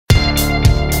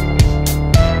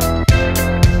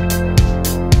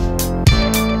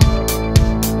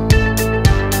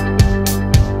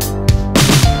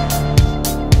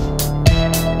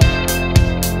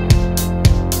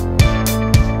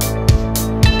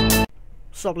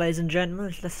What's up, ladies and gentlemen?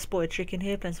 It's Let's Spoil Chicken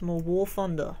here, playing some more War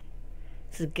Thunder.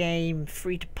 It's a game,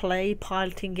 free to play,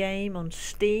 piloting game on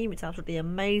Steam. It's absolutely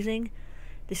amazing.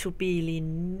 This will be the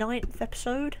 9th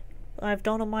episode I've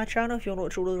done on my channel. If you want to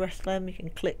watch all of the rest of them, you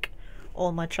can click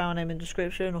on my channel name in the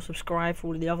description or subscribe for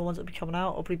all of the other ones that will be coming out.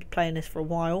 I'll probably be playing this for a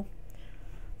while.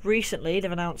 Recently,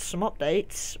 they've announced some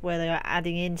updates where they are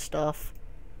adding in stuff.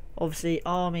 Obviously,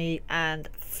 Army and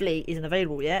Fleet isn't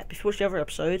available yet. If you watch the other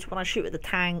episodes, when I shoot at the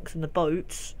tanks and the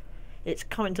boats, it's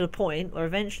coming to the point where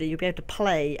eventually you'll be able to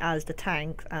play as the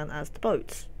tanks and as the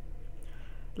boats.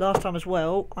 Last time as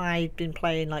well, I'd been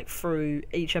playing like through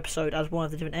each episode as one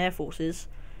of the different air forces,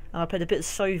 and I played a bit of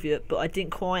Soviet, but I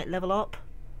didn't quite level up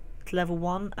to level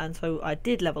 1, and so I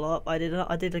did level up. I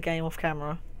did a game off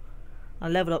camera. I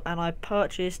leveled up and I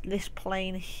purchased this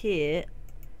plane here,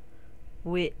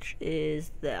 which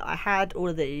is there. I had all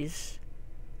of these.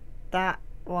 That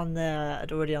one there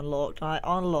I'd already unlocked. I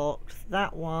unlocked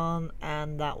that one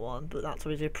and that one, but that's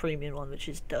obviously a premium one, which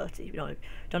is dirty. You don't want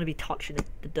to be touching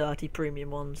the dirty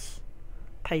premium ones.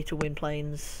 Pay to win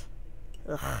planes.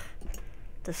 Ugh,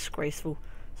 disgraceful.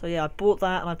 So yeah, I bought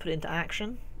that and I put it into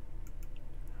action.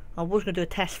 I was going to do a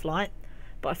test flight,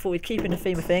 but I thought we'd keep in the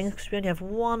theme of things because we only have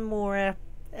one more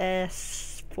air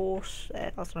force.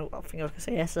 I don't know. I think I was going to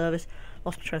say air service.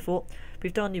 Lost my train of thought.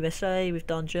 We've done USA, we've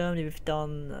done Germany, we've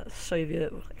done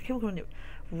Soviet. I don't know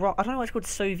why it's called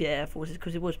Soviet Air Forces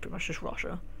because it was pretty much just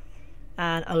Russia,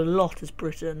 and a lot is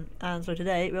Britain. And so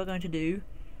today we are going to do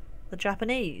the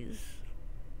Japanese.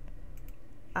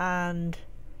 And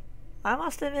I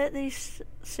must admit, these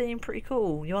seem pretty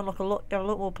cool. You unlock you have a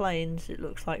lot more planes. It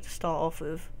looks like to start off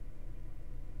with.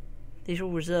 These are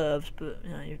all reserves, but you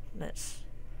know, I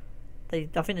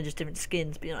think they're just different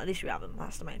skins, but you know, at least you have them.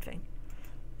 That's the main thing.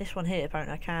 This one here,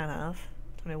 apparently I can have.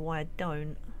 Don't know why I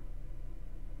don't.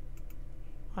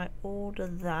 I order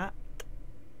that.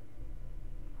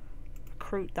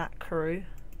 Recruit that crew.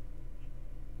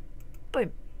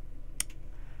 Boom.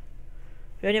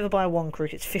 You only ever buy one crew,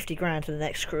 it's 50 grand for the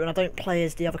next crew, and I don't play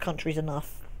as the other countries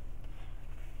enough.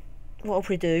 What I'll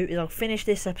probably do is I'll finish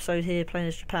this episode here playing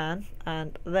as Japan,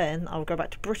 and then I'll go back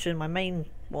to Britain, my main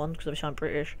one, because obviously I'm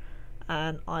British,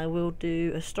 and I will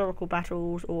do historical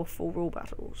battles or full rule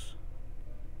battles.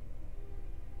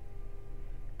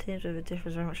 Teams with a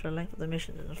difference very much in the length of the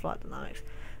missions and the flight dynamics,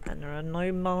 and there are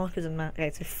no markers and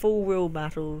okay, so full rule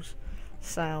battles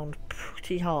sound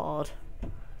pretty hard,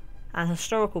 and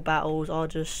historical battles are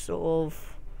just sort of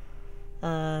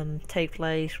take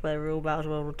place where real battles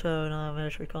will return.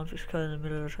 Military conflicts occur in the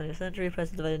middle of the 20th century.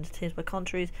 Players are divided into teams by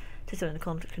countries. Participants in the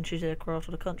conflict can choose aircraft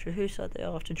or the country whose side they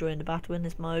are to join the battle. In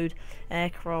this mode,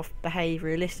 aircraft behave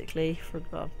realistically.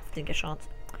 Didn't get a chance.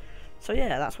 So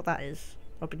yeah, that's what that is.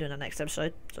 I'll be doing that next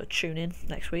episode. So tune in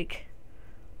next week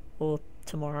or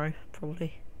tomorrow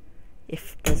probably,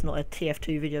 if there's not a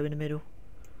TF2 video in the middle.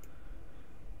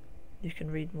 You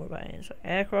can read more about it. So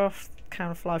aircraft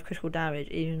can fly with critical damage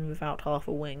even without half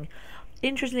a wing.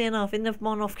 Interestingly enough, in the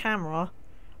one off camera,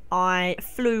 I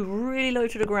flew really low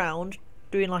to the ground,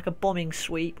 doing like a bombing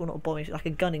sweep, well not a bombing sweep, like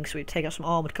a gunning sweep, take out some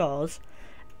armoured cars,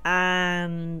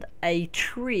 and a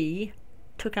tree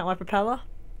took out my propeller,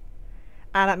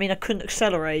 and that means I couldn't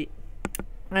accelerate.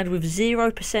 And with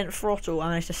 0% throttle, I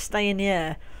managed to stay in the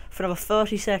air for another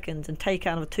 30 seconds and take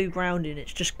out another 2 ground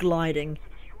units, just gliding.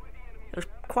 It was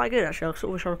quite good actually. I sort of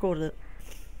wish I recorded it.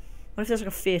 What if there's like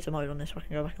a theatre mode on this where I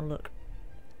can go back and look?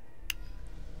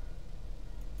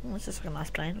 Oh, this is like a nice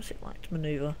plane. What's it like to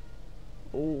manoeuvre?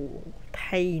 Oh,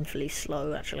 painfully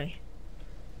slow actually.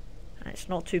 And it's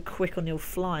not too quick on your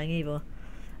flying either.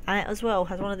 And it as well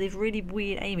has one of these really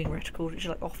weird aiming reticles, which is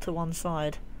like off to one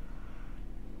side,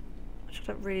 which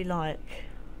I don't really like.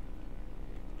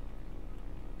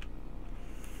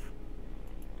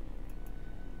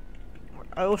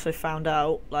 I also found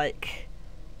out, like,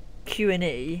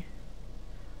 Q&E,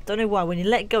 don't know why, when you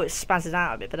let go it spazzes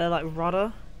out a bit, but they're like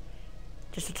rudder,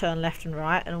 just to turn left and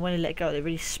right, and when you let go they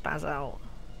really spaz out.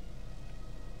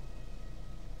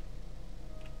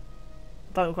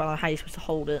 Don't quite like how you're supposed to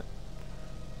hold it.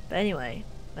 But anyway,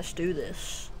 let's do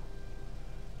this.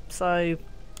 So,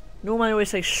 normally I always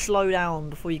say slow down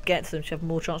before you get to them so you have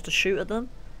more chance to shoot at them.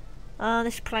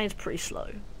 This plane's pretty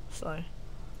slow, so...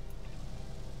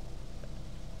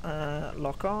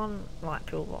 lock on, right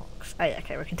pillbox. Hey,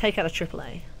 okay, we can take out a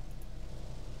AAA.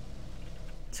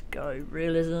 Let's go,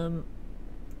 realism.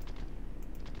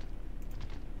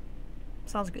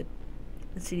 Sounds good.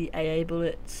 Let's see the AA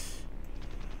bullets.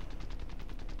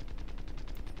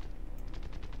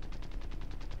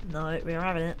 No, we're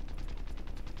having it.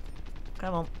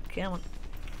 Come on, come on.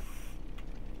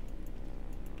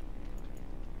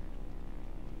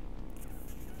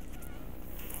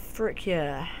 frick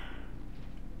yeah.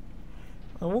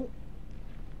 Oh.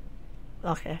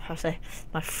 Okay, I say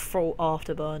my full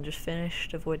afterburn just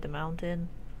finished. Avoid the mountain.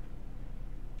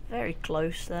 Very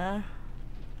close there.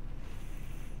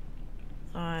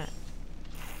 Alright.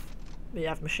 We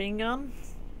have machine gun.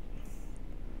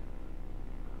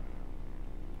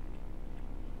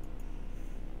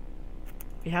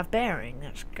 We have bearing.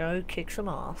 Let's go kick some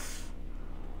ass.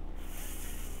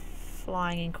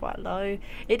 Flying in quite low.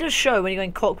 It does show when you go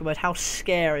in cockpit mode how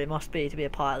scary it must be to be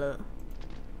a pilot.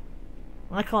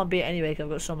 I can't be it anyway because I've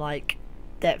got some like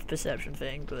depth perception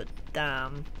thing, but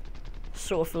damn.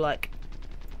 Sort of feel like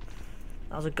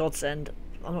that was a godsend.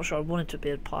 I'm not sure I wanted to be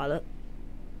a pilot.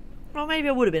 Well, maybe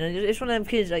I would have been. It's one of them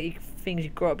kids like things you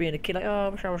grow up being a kid, like, oh, I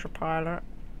wish I was a pilot.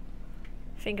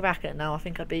 Think back at it now, I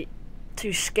think I'd be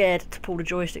too scared to pull the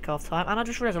joystick half the time, and I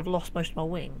just realised I've lost most of my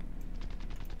wing.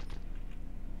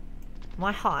 Am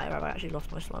I high or have I actually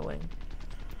lost most of my wing?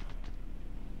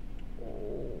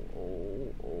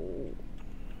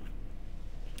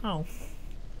 Oh. I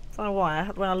don't know why.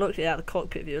 When I looked at it out of the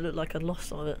cockpit view, it looked like I'd lost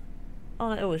some of it. Oh,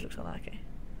 no, it always looks like that, okay.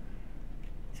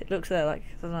 It looks there like,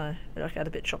 I don't know, like I had a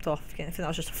bit chopped off. I think that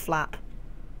was just a flap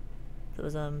that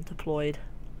was deployed.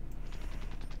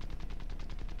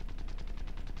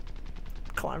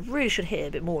 Come on, I really should hit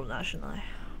a bit more than that, shouldn't I?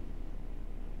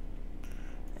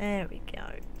 There we go.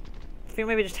 I think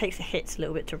maybe it just takes the hits a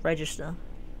little bit to register.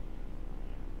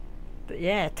 But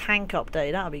yeah, tank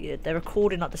update, that'll be good. They're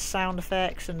recording like the sound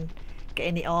effects and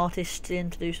getting the artists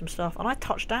in to do some stuff. And I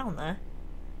touched down there.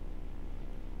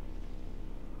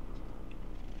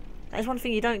 That's one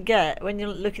thing you don't get when you're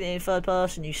looking at it in third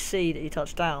person. You see that you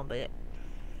touched down, but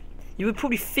you would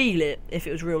probably feel it if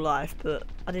it was real life. But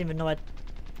I didn't even know I'd.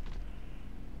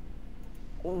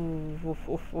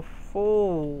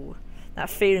 Oh, that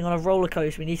feeling on a roller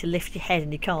coaster when you need to lift your head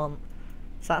and you can't.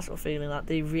 It's that sort of feeling. Like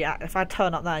the react. If I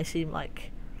turn up that, it seemed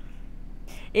like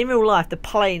in real life the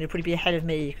plane would probably be ahead of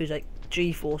me because like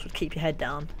G-force would keep your head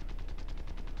down.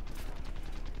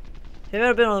 Have you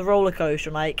ever been on a roller coaster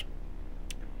and like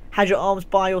had your arms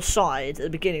by your side at the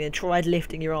beginning and tried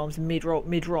lifting your arms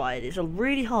mid-ride? It's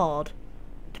really hard,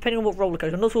 depending on what roller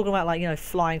coaster. I'm not talking about like, you know,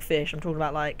 flying fish. I'm talking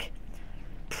about like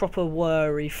proper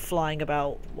whirry flying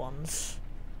about ones,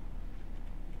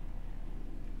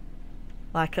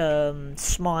 like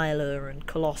Smiler and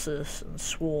Colossus and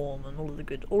Swarm and all of the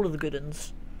good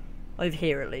ones over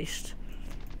here at least.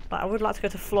 But I would like to go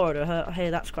to Florida. I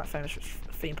hear that's quite famous for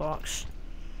theme parks.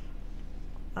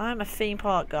 I'm a theme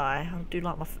park guy. I do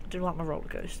like my roller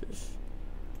coasters.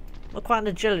 I'm not quite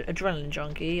an adrenaline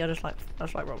junkie. I just like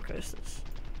roller coasters.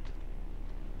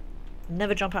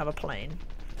 Never jump out of a plane.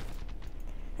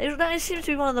 That seems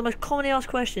to be one of the most commonly asked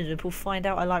questions when people find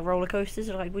out I like roller coasters.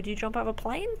 They're like, would you jump out of a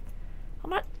plane? I'm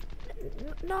like,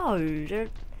 no, they're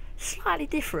slightly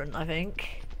different, I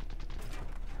think.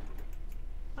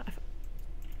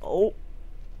 Oh,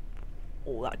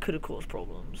 that could have caused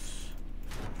problems.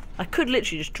 I could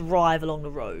literally just drive along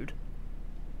the road.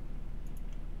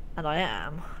 And I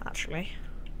am, actually.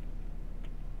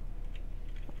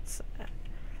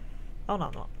 Oh no,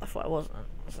 I'm not. I thought I wasn't.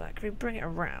 So can we bring it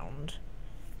around?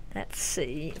 Let's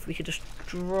see if we could just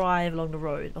drive along the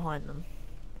road behind them.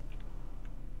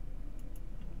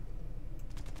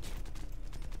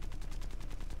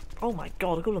 Oh my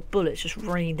god, look at all the bullets just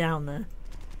raining down there.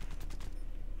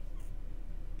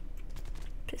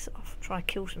 Piss off. Try to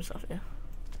kill some stuff here.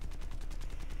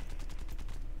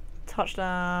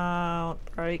 Touchdown.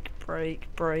 Break,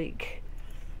 break, break.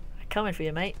 I'm coming for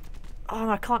you, mate. Oh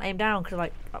no, I can't aim down because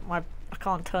like I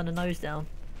can't turn the nose down.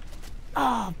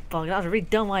 Oh bug, that was a really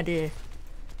dumb idea.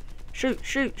 Shoot,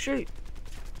 shoot, shoot.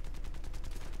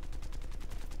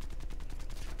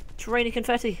 It's raining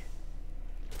confetti.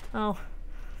 Oh.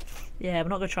 Yeah, we're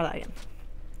not gonna try that again.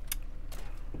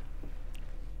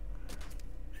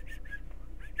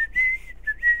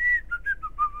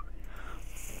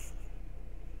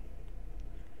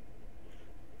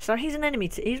 So he's an enemy.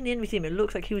 He's in the enemy team. It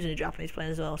looks like he was in a Japanese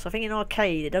plane as well. So I think in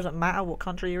arcade, it doesn't matter what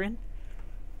country you're in.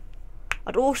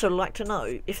 I'd also like to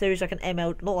know if there is like an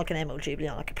ML, not like an MLG,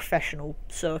 but like a professional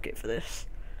circuit for this.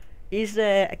 Is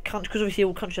there a country? Because obviously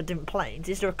all countries have different planes.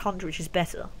 Is there a country which is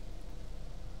better?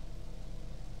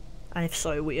 And if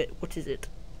so, what is it?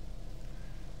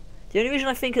 The only reason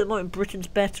I think at the moment Britain's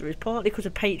better is partly because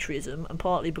of patriotism and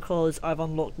partly because I've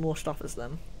unlocked more stuff as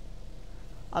them.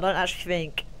 I don't actually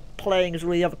think, playing as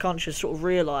all the other countries sort of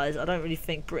realise, I don't really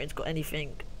think Britain's got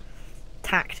anything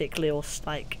tactically or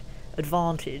like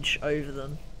advantage over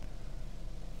them.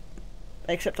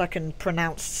 Except I can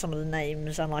pronounce some of the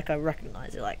names and like I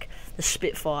recognise it, like the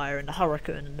Spitfire and the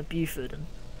Hurricane and the Buford and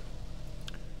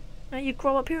Now you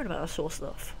grow up hearing about that sort of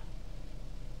stuff.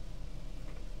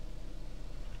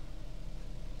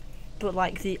 But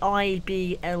like the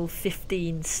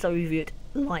IBL-15 Soviet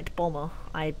light bomber,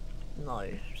 no,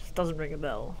 just doesn't ring a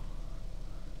bell.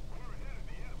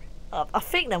 I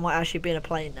think there might actually be a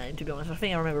plane name, to be honest. I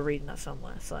think I remember reading that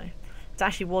somewhere. So it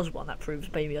actually was one. That proves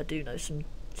maybe I do know some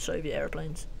Soviet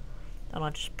aeroplanes, and I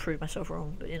just proved myself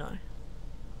wrong. But you know,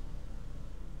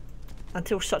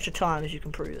 until such a time as you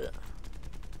can prove it.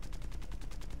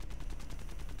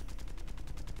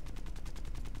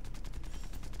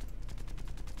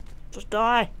 Just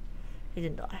die. He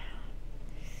didn't die.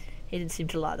 He didn't seem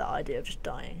to like that idea of just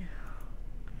dying.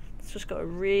 It's just got a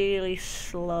really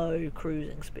slow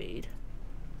cruising speed.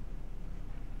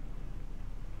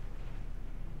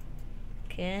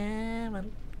 Come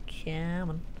on, come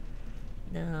on.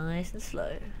 Nice and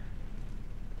slow.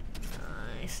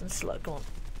 Nice and slow. Come on.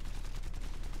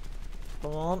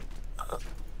 Come on.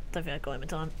 Don't think I got him in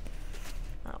time.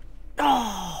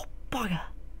 Oh, bugger.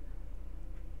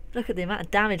 Look at the amount of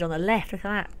damage on the left. Look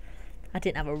at that. I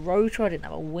didn't have a rotor. I didn't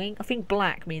have a wing. I think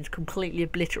black means completely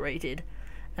obliterated,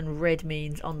 and red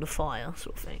means under fire,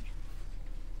 sort of thing.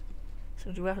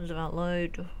 So the weapons about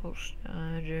load.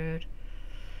 Charged.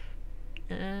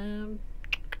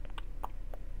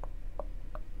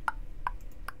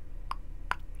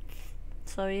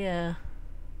 So yeah.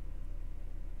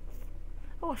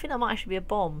 Oh, I think that might actually be a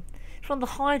bomb. It's one of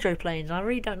the hydroplanes, and I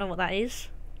really don't know what that is.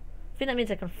 I think that means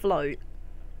they can float.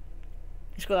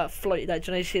 It's got that float that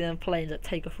you see them planes that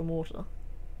take off from water.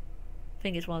 I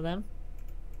think it's one of them.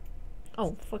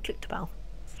 Oh, I clicked a bell.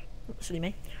 Silly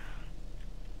me.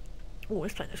 Oh,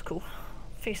 this plane looks cool.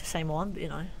 I think it's the same one, but you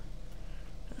know.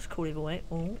 That's cool either way.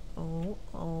 Oh, oh,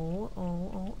 oh,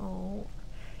 oh, oh, oh.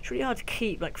 It's really hard to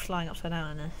keep like flying upside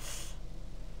down in this.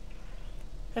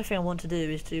 The other thing I want to do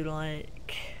is do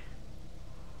like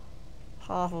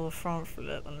half of a front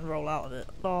flip and roll out of it.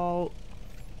 Oh.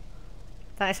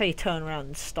 That's how you turn around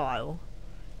in style.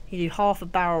 You do half a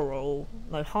barrel roll,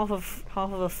 no, half of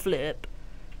a flip,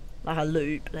 like a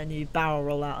loop, then you barrel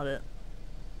roll out of it.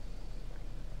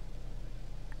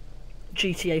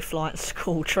 GTA flight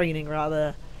school training,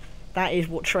 rather. That is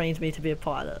what trains me to be a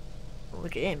pilot. Oh,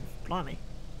 look at him, blimey.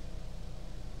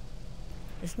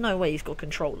 There's no way he's got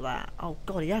control of that. Oh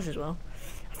god, he has as well.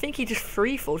 I think he just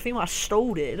freefalled. I think I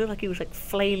stalled it. It looked like he was like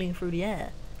flailing through the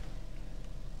air.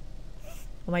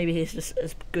 Or maybe he's just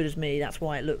as good as me, that's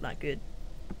why it looked that good.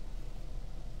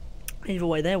 Either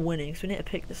way, they're winning, so we need to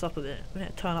pick this up a bit. We need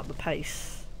to turn up the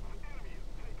pace.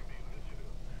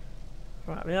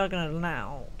 Right, we are going to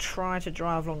now try to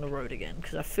drive along the road again,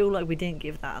 because I feel like we didn't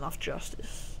give that enough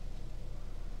justice.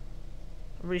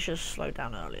 I really should have slowed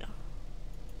down earlier.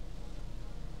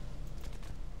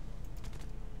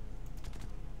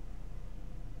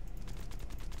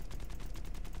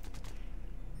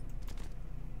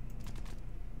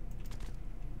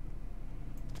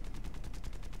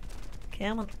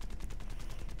 Come on.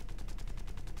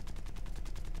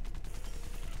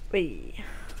 Wee.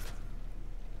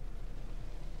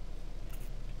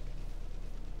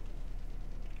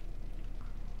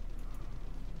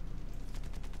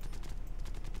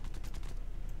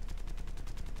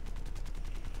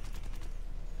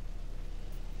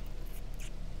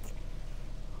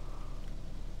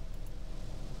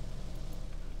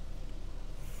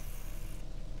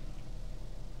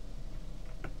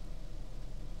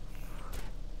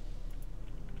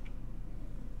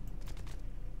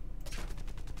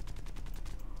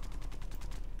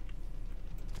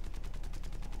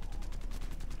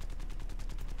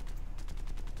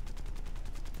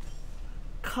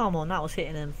 Come on, that was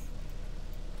hitting him.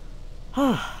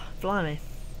 Oh, blimey.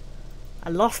 I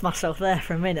lost myself there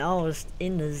for a minute. I was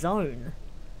in the zone.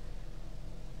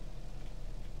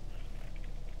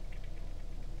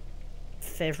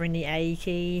 Feathering the A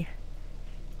key.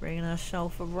 Bringing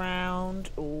herself around.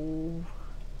 Oh.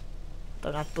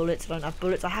 Don't have bullets. I don't have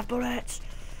bullets. I have bullets.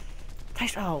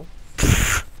 Taste. Oh.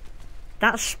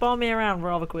 That spun me around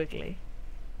rather quickly.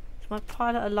 Is my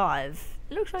pilot alive?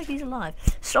 It looks like he's alive.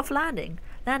 Soft landing.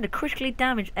 Land a critically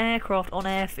damaged aircraft on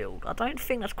airfield. I don't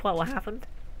think that's quite what happened.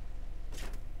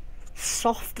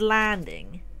 Soft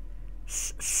landing.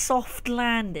 Soft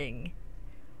landing.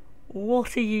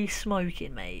 What are you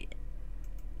smoking, mate?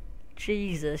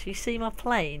 Jesus, you see my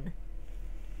plane?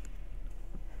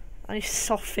 The only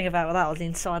soft thing about that was the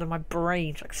inside of my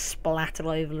brain like splattered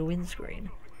over the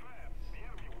windscreen.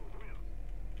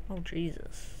 Oh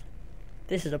Jesus.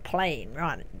 This is a plane,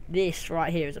 right? This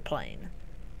right here is a plane.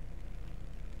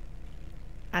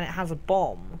 And it has a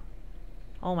bomb.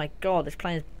 Oh my god, this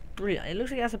plane is brilliant. It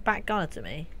looks like it has a back gunner to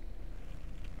me.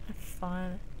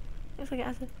 Fire. Looks like it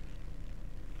has a...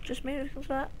 just me that looks like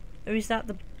that? Or is that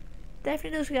the...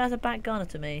 Definitely looks like it has a back gunner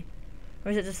to me.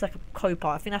 Or is it just like a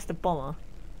co-pilot? I think that's the bomber.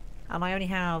 And I only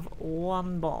have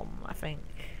one bomb, I think.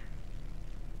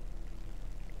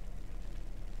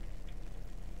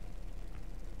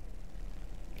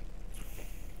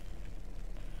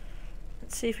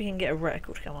 Let's see if we can get a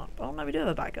record to come up. Oh no, we do have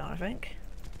a back gunner, I think.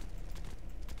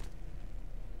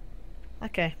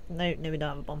 Okay, no, we don't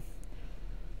have a bomb.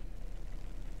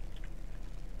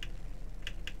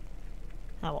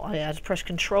 Oh yeah, I just press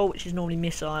control, which is normally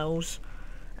missiles,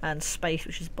 and space,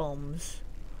 which is bombs.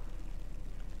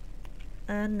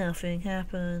 And nothing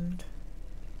happened.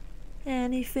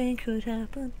 Anything could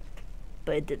happen.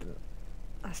 But it didn't.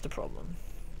 That's the problem.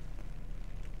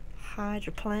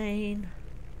 Hydroplane.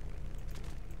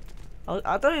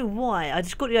 I don't know why, I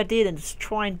just got the idea then to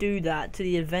try and do that to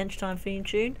the Adventure Time theme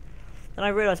tune. And I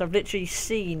realised I've literally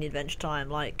seen Adventure Time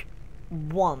like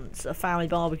once, a family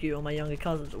barbecue, or my younger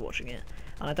cousins are watching it.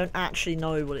 And I don't actually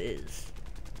know what it is.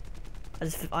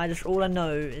 I just all I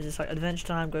know is it's like Adventure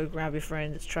Time, go grab your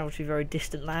friends, travel to very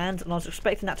distant lands, and I was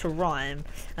expecting that to rhyme,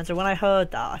 and so when I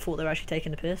heard that I thought they were actually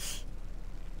taking the piss.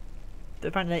 But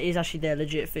apparently that is actually their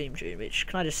legit theme tune, which,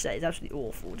 can I just say, is absolutely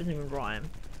awful. It doesn't even rhyme.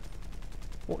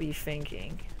 What were you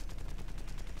thinking?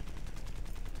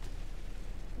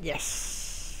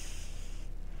 Yes.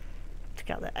 Check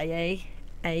out the AA.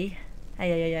 A.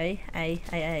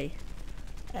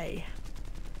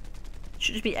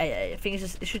 Should just be AA. I think it's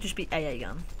just, it should just be AA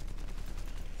gun.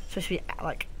 It's supposed to be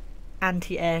like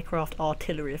anti-aircraft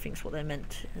artillery. I think is what they're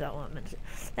meant. Is that what it meant?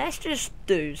 Let's just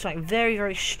do something very,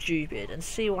 very stupid and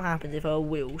see what happens if our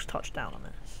wheels touch down on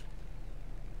this.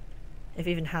 If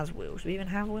it even has wheels. Do we even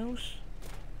have wheels?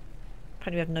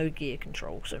 Apparently we have no gear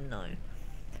control, so no.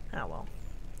 Oh well.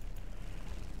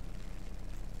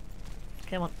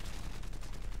 Come on.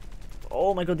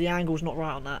 Oh my god, the angle's not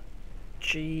right on that.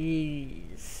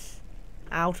 Jeez.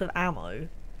 Out of ammo?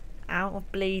 Out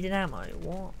of bleeding ammo?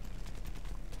 What?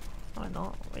 Why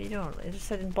not? What are you doing? It just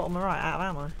said in the bottom right, out of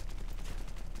ammo.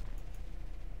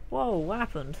 Whoa, what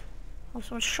happened? Oh,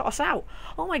 someone shot us out.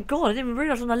 Oh my god, I didn't even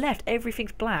realise on the left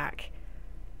everything's black.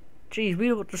 Jeez, we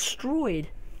got destroyed.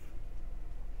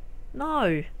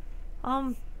 No.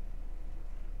 I'm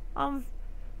out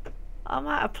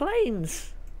of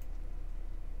planes.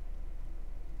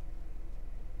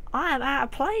 I am out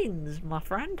of planes, my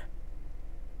friend.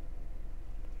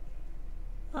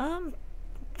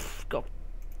 Got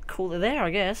call it there, I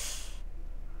guess.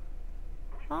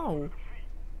 Oh.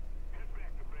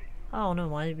 Oh, no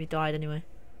mind, we died anyway.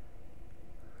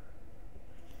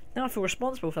 Now I feel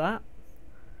responsible for that.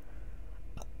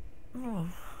 Oh,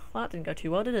 well, that didn't go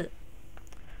too well, did it?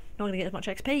 Not gonna get as much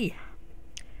XP.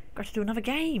 Got to do another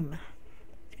game.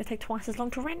 It's gonna take twice as long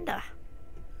to render.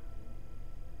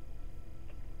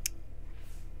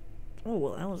 Oh,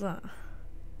 what the hell was that?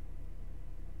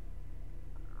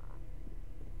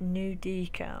 New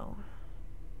decal.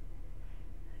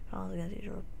 I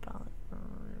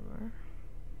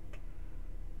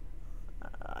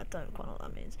don't quite know what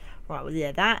that means. Right, well,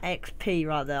 yeah, that XP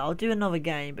right there. I'll do another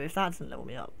game, but if that doesn't level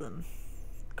me up, then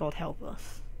God help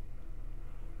us.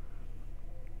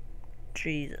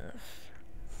 Jesus.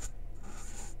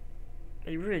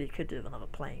 He really could do with another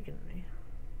plane, couldn't he?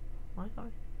 My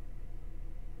God.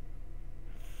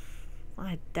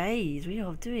 My days, we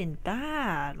are doing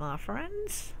bad, my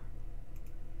friends.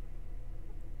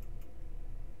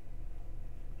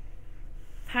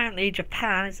 Apparently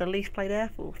Japan is the least played Air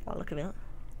Force by the look of it.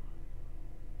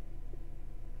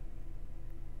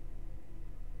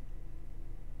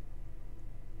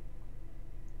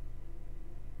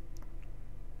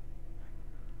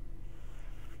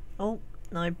 Oh,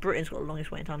 no, Britain's got the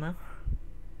longest waiting time now.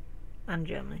 And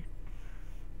Germany.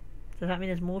 Does that mean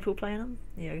there's more people playing them?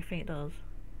 Yeah, I think it does.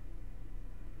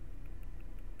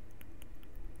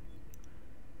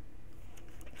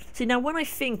 See, now when I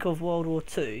think of World War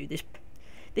II, this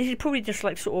is probably just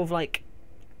like sort of like,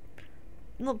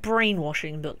 not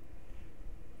brainwashing, but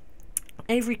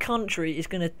every country is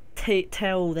going to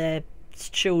tell their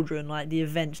children like the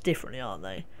events differently, aren't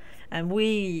they? And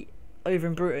we over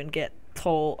in Britain get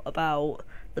taught about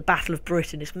the Battle of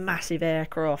Britain, this massive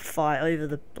aircraft fight over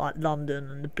the like London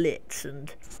and the Blitz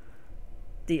and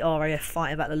the RAF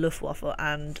fighting about the Luftwaffe,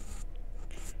 and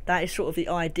that is sort of the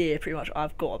idea pretty much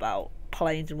I've got about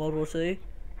planes in World War II.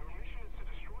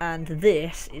 And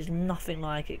this is nothing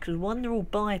like it, because one, they're all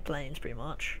biplanes pretty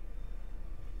much,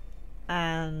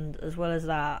 and as well as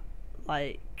that,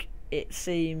 like, it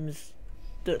seems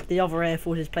that the other air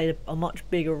forces played a much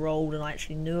bigger role than I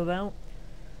actually knew about.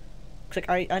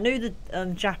 Like I knew the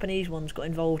Japanese ones got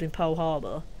involved in Pearl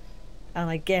Harbor, And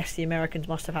I guess the Americans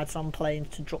must have had some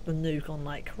planes to drop the nuke on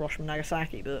like Hiroshima and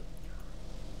Nagasaki, but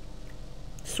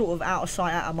sort of out of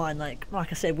sight, out of mind. Like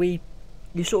I said,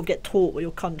 you sort of get taught what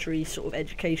your country's sort of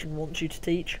education wants you to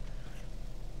teach.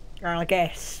 And I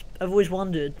guess I've always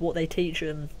wondered what they teach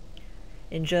them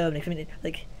in Germany. 'Cause I mean,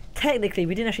 like technically,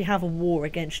 we didn't actually have a war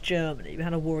against Germany. We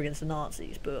had a war against the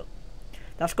Nazis, but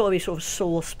that's got to be sort of a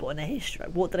sore spot in their history.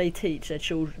 Like, what do they teach their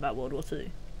children about World War Two?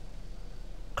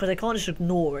 Because they can't just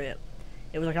ignore it.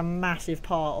 It was like a massive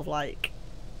part of like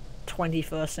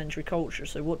 21st century culture.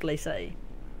 So what do they say?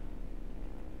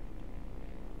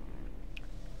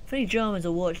 If any Germans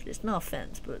are watching this, no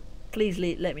offence, but please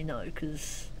let me know,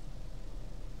 because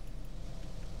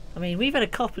I mean, we've had a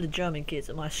couple of German kids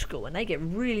at my school, and they get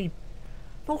really,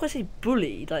 not quite say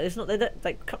bullied. Like, it's not,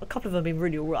 like a couple of them have been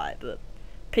really alright, but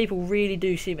people really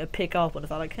do seem to pick up on the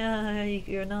fact, like, ah,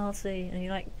 you're a Nazi, and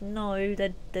you're like, no,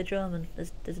 they're German.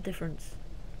 There's a difference.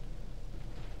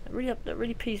 That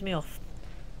really pees me off.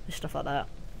 With stuff like that.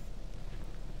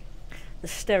 The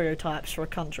stereotypes for a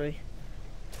country.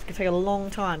 It's gonna take a long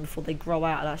time before they grow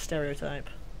out of that stereotype.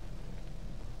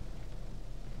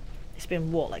 It's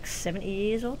been what, like 70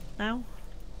 years old now?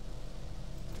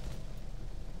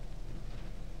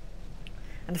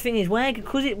 And the thing is,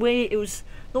 because it was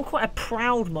not quite a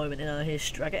proud moment in our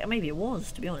history. Maybe it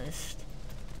was, to be honest.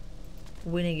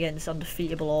 Winning against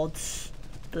undefeatable odds,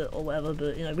 or whatever.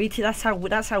 But you know,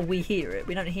 that's how we hear it.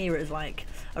 We don't hear it as like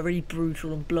a really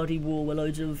brutal and bloody war where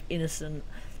loads of innocent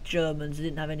Germans who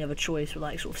didn't have any other choice were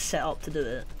like sort of set up to do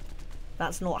it.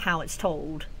 That's not how it's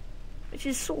told, which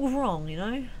is sort of wrong, you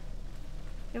know.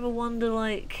 You ever wonder,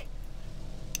 like,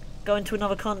 going to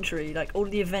another country, like all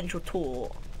of the events you're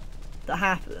taught that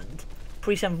happened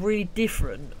probably sound really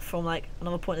different from like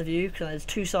another point of view, because there's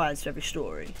two sides to every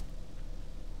story.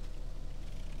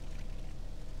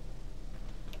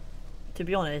 To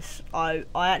be honest, I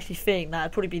actually think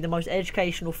that'd probably be the most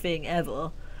educational thing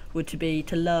ever, would be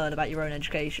to learn about your own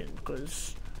education,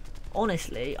 because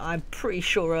honestly, I'm pretty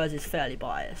sure ours is fairly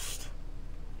biased.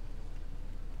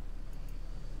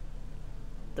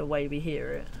 The way we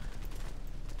hear it.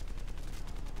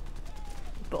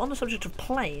 But on the subject of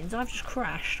planes, I've just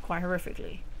crashed quite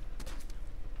horrifically.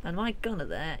 And my gunner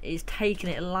there is taking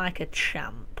it like a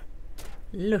champ.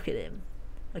 Look at him.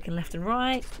 Looking left and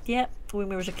right. Yep, wing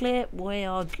mirrors are clear. We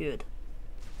are good.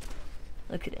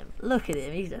 Look at him. Look at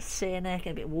him. He's just sitting there,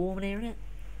 getting a bit warm in here, isn't it?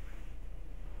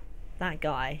 That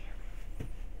guy.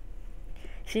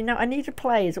 See, now I need to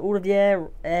play as all of the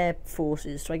air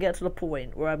forces so I get to the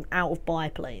point where I'm out of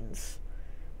biplanes.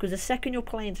 Because the second your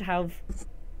planes have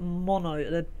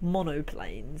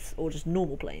monoplanes, or just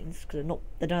normal planes, because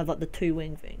they don't have like the two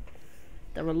wing thing,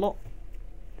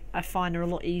 I find they're a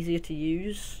lot easier to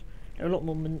use. They're a lot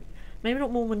more, maybe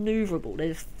not more manoeuvrable, they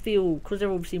just feel, because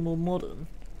they're obviously more modern,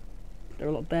 they're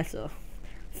a lot better.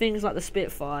 Things like the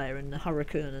Spitfire and the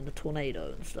Hurricane and the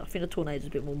Tornado and stuff. I think the Tornado's a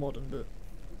bit more modern, but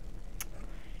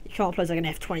you can't play like an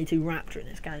F-22 Raptor in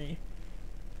this, can you?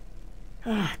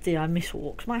 Ah, dear, I miss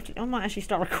Hawks. I might actually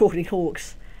start recording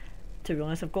Hawks, to be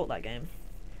honest. I've got that game.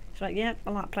 It's like, yeah,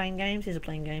 I like playing games. Here's a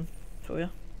playing game for you.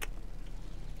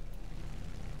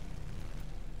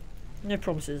 No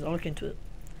promises, I'll look into it.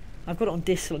 I've got it on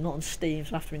disc, not on Steam,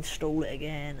 so I have to install it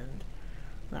again and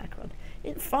that crud.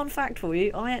 Fun fact for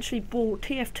you, I actually bought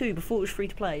TF2 before it was free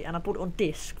to play, and I bought it on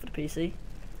disc for the PC.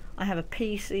 I have a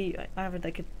PC, I have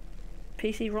like a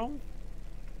PC ROM?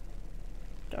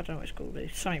 I don't know what it's called, but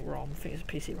it's something ROM, I think it's a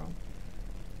PC ROM.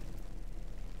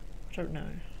 I don't know.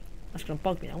 That's going to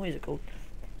bug me now, what is it called?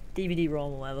 DVD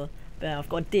ROM or whatever. But yeah, I've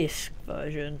got a disc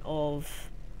version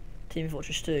of Team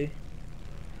Fortress 2.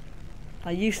 I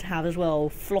used to have as well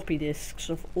floppy disks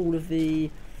of all of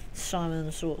the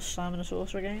Simon &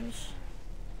 Sorcerer games.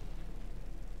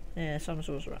 Yeah, Simon &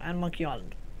 Sorcerer and Monkey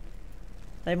Island.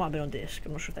 They might be on disc.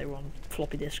 I'm not sure if they were on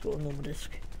floppy disk or normal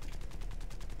disc.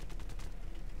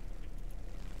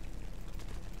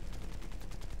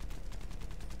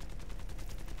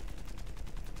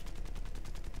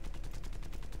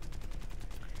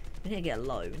 We need to get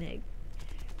low. We need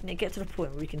to get to the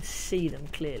point where we can see them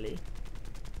clearly.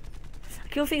 I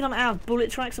feel thinking I'm out of bullet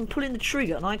tracks. I'm pulling the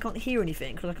trigger and I can't hear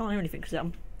anything because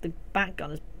the back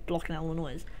gun is blocking out all the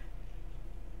noise.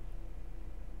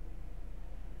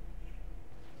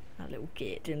 That little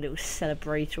git doing a little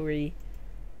celebratory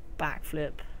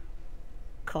backflip.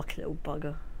 Cocky little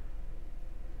bugger.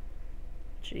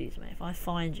 Jeez, mate, if I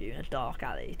find you in a dark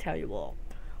alley, tell you what,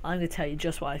 I'm going to tell you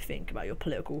just what I think about your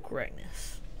political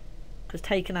correctness. Because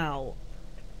taking out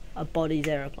a body's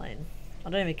aeroplane, I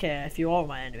don't even care if you are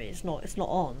my enemy. It's not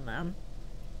on, man.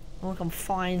 I'm gonna come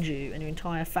find you and your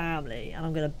entire family, and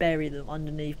I'm gonna bury them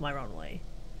underneath my runway.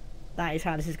 That is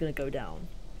how this is gonna go down.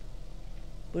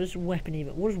 What does weapon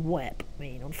even? What does wep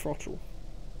mean on throttle?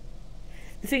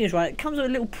 The thing is, right, it comes with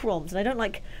little prompts, and I don't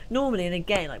like, normally in a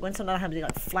game, like when something happens, it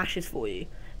like flashes for you.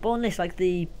 But on this, like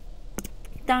the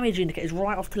damage indicator is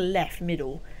right off to the left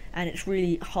middle, and it's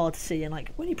really hard to see. And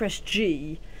like when you press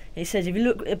G, it says if you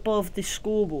look above the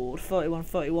scoreboard,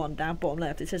 31-31 down bottom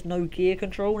left, it says no gear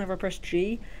control whenever I press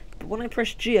G. But when I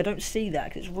press G, I don't see that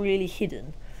because it's really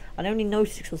hidden. I only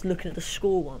noticed it because I was looking at the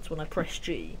score once when I pressed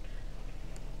G.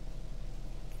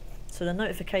 So the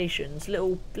notifications,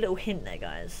 little hint there,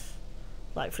 guys.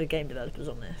 Like for the game developers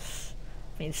on this.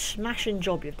 I mean, smashing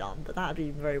job you've done, but that'd be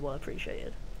very well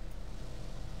appreciated.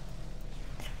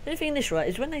 The only thing in this, right,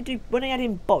 is when they add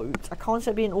in boats, I can't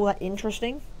see it being all that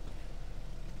interesting.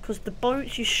 Because the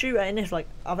boats you shoot at in this, like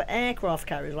other aircraft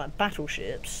carriers, like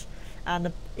battleships,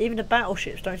 and even the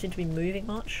battleships don't seem to be moving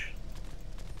much.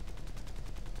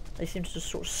 They seem to just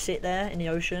sort of sit there in the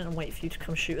ocean and wait for you to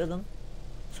come shoot at them,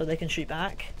 so they can shoot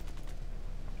back.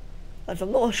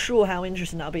 I'm not sure how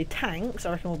interesting that'll be. Tanks,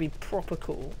 I reckon, will be proper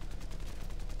cool.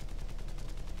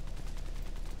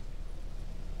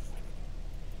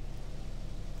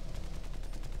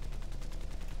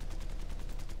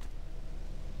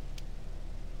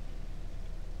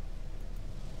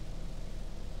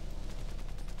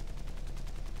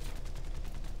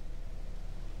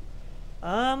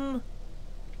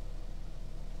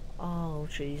 Oh,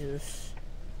 Jesus.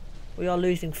 We are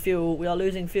losing fuel. We are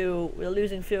losing fuel. We are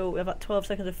losing fuel. We have like 12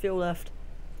 seconds of fuel left.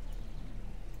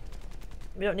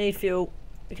 We don't need fuel.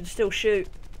 We can still shoot.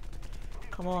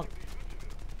 Come on.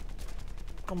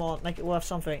 Come on, make it worth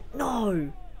something.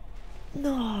 No!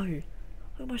 No! I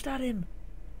almost had him.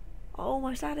 I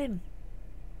almost had him.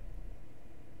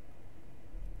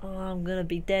 Oh, I'm gonna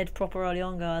be dead proper early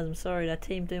on, guys. I'm sorry, that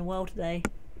team's doing well today.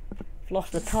 I've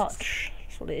lost the touch.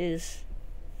 That's what it is.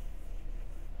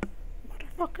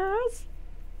 Motherfuckers!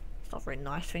 It's not a very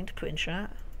nice thing to put in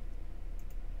chat.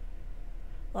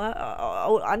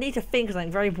 I need to think of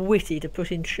something very witty to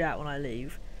put in chat when I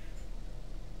leave.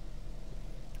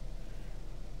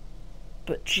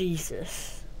 But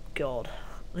Jesus, God,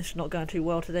 this is not going too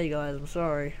well today, guys. I'm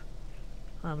sorry.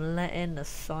 I'm letting the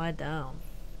side down.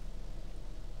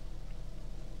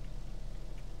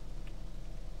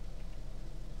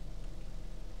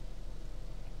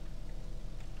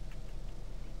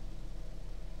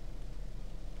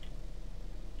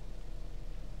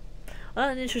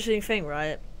 An interesting thing,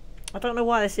 right? I don't know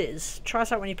why this is. Try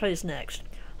this out when you play this next.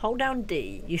 Hold down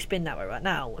D, you spin that way right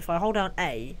now. If I hold down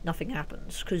A, nothing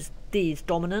happens because D is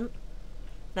dominant.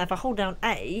 Now if I hold down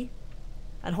A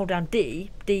and hold down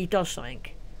D, D does something.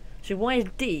 So why is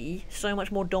D so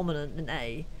much more dominant than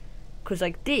A? Because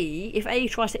like D, if A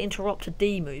tries to interrupt a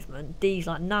D movement, D's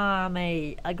like, nah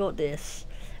mate, I got this.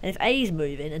 And if A's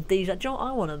moving and D's like, John,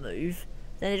 I want to move,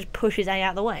 then it just pushes A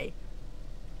out of the way.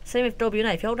 Same with W and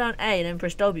A. If you hold down A and then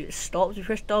press W, it stops. If you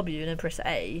press W and then press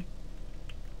A,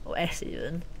 or S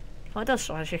even. Oh, it does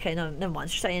stop. Okay, no, never mind.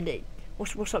 Just A and D.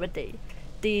 What's up with D?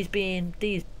 D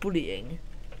is bullying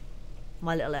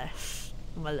my little S,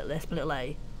 my little S, my little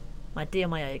A, my D and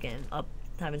my A again. I'm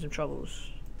having some troubles.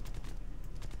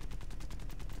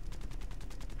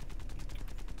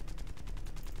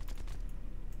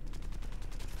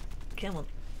 Come on.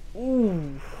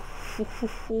 Ooh.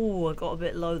 Ooh, I got a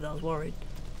bit low there. I was worried.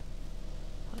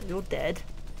 You're dead,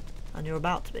 and you're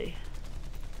about to be.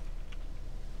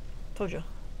 Told you.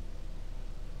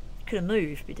 Could have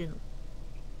moved, but he didn't.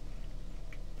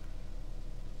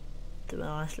 Do a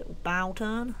nice little bow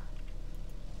turn.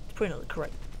 It's probably not the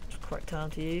correct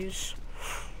turn to use.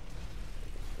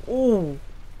 Oh,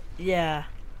 yeah.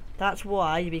 That's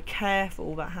why you be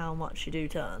careful about how much you do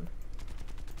turn.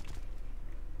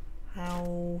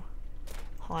 How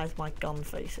high is my gun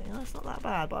facing? Oh, it's not that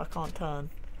bad, but I can't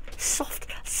turn. Soft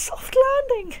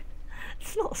landing!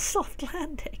 It's not a soft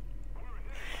landing.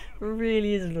 It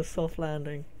really isn't a soft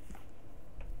landing.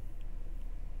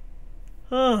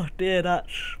 Oh dear,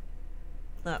 that's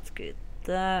good.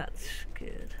 That's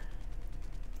good.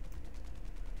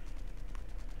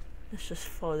 Let's just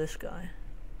follow this guy.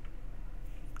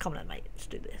 Come on, mate. Let's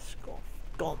do this. Go on.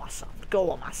 Go on, my son. Go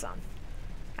on, my son.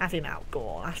 Have him out. Go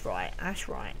on. That's right. That's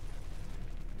right.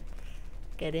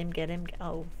 Get him. Get him.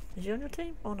 Oh. Is he on your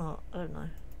team or not? I don't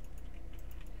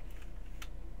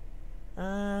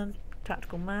know.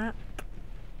 Tactical map.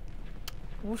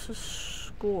 What's the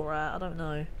score at? I don't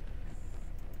know.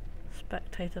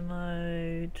 Spectator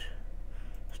mode.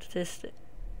 Statistics.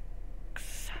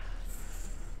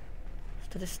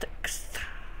 Statistics.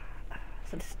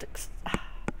 Statistics.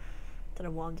 Don't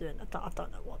know what I'm doing. I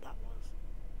don't know what that was.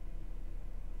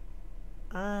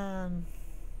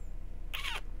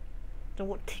 Don't know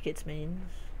what tickets means.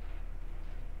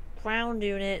 Ground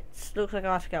units. Looks like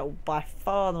I have to get by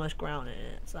far the most ground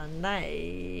units, and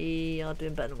they are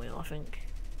doing better than we are, I think.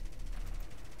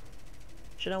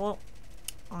 Do you know what?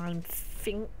 I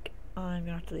think I'm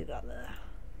gonna have to leave that there.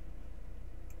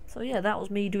 So yeah, that was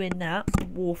me doing that.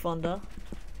 War Thunder.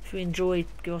 If you enjoyed,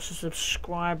 give us a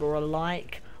subscribe or a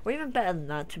like, or even better than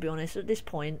that. To be honest, at this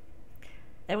point,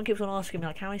 everyone keeps on asking me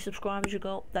like how many subscribers you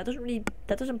got. That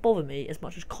doesn't bother me as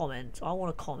much as comments. I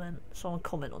want to comment. Someone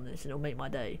comment on this and it'll make my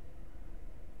day.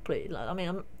 Please, like, I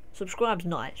mean, subscribe's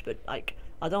nice, but like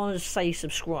I don't want to say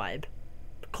subscribe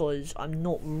because I'm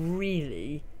not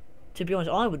really. To be honest,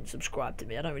 I wouldn't subscribe to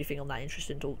me. I don't really think I'm that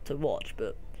interesting to watch,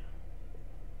 but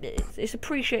it's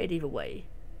appreciated either way.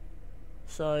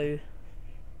 So,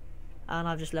 and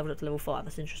I've just leveled up to level 5.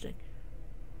 That's interesting.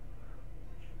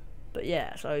 But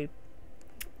yeah, so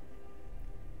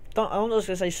I'm not just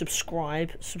gonna say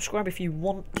subscribe. Subscribe if you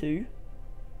want to,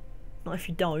 not if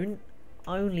you don't.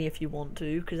 Only if you want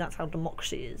to, because that's how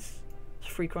democracy is. It's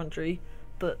a free country.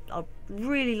 But I'd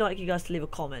really like you guys to leave a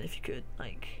comment if you could,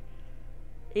 like,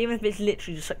 even if it's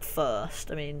literally just like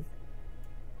first. I mean,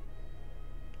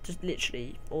 just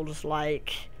literally, or just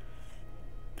like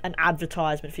an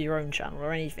advertisement for your own channel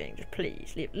or anything. Just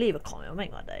please leave a comment. It'll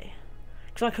make my day.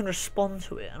 Because I can respond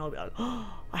to it and I'll be like,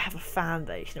 oh, I have a fan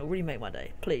base. And it'll really make my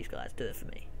day. Please, guys, do it for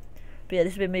me. But yeah,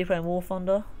 this has been me playing War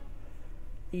Thunder,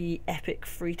 the epic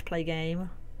free-to-play game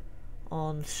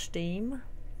on Steam.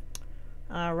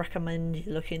 I recommend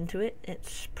you look into it.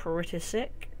 It's pretty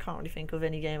sick. Can't really think of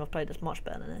any game I've played that's much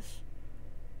better than this.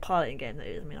 Piloting game, that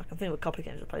is. I mean, I can think of a couple of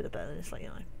games I've played that are better than this, like, you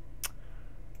know,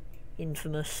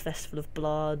 Infamous, Festival of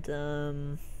Blood,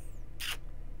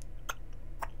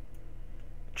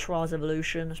 Trials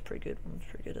Evolution. That's pretty good. That's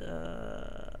pretty good.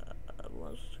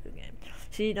 Was a good game.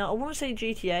 See, now I want to say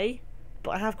GTA,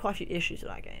 but I have quite a few issues with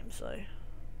that game, so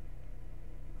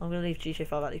I'm gonna leave GTA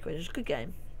 5 out of the equation. It's a good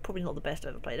game. Probably not the best I've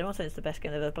ever played. Everyone says it's the best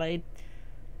game I've ever played.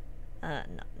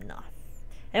 No.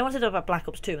 Everyone said about Black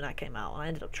Ops 2 when that came out, and I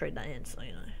ended up trading that in, so,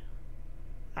 you know.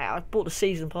 I bought the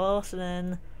season pass, and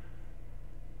then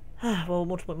well,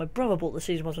 my brother bought the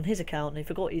season pass on his account, and he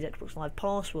forgot his Xbox Live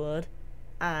password,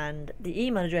 and the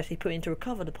email address he put in to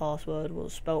recover the password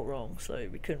was spelt wrong, so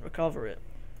we couldn't recover it.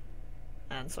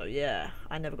 And so yeah,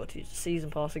 I never got to use the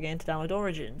season pass again to download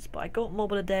Origins, but I got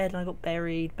Mob of the Dead and I got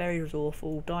Buried. Buried was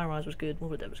awful. Die Rise was good.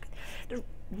 Mob of the Dead was good.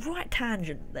 The right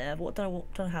tangent there, but don't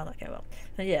know how that came up.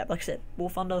 And yeah, like I said, War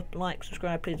Thunder, like,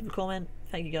 subscribe, please leave a comment.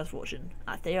 Thank you guys for watching.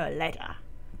 I'll see you later.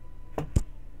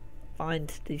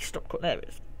 Find the stop. There it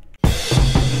is.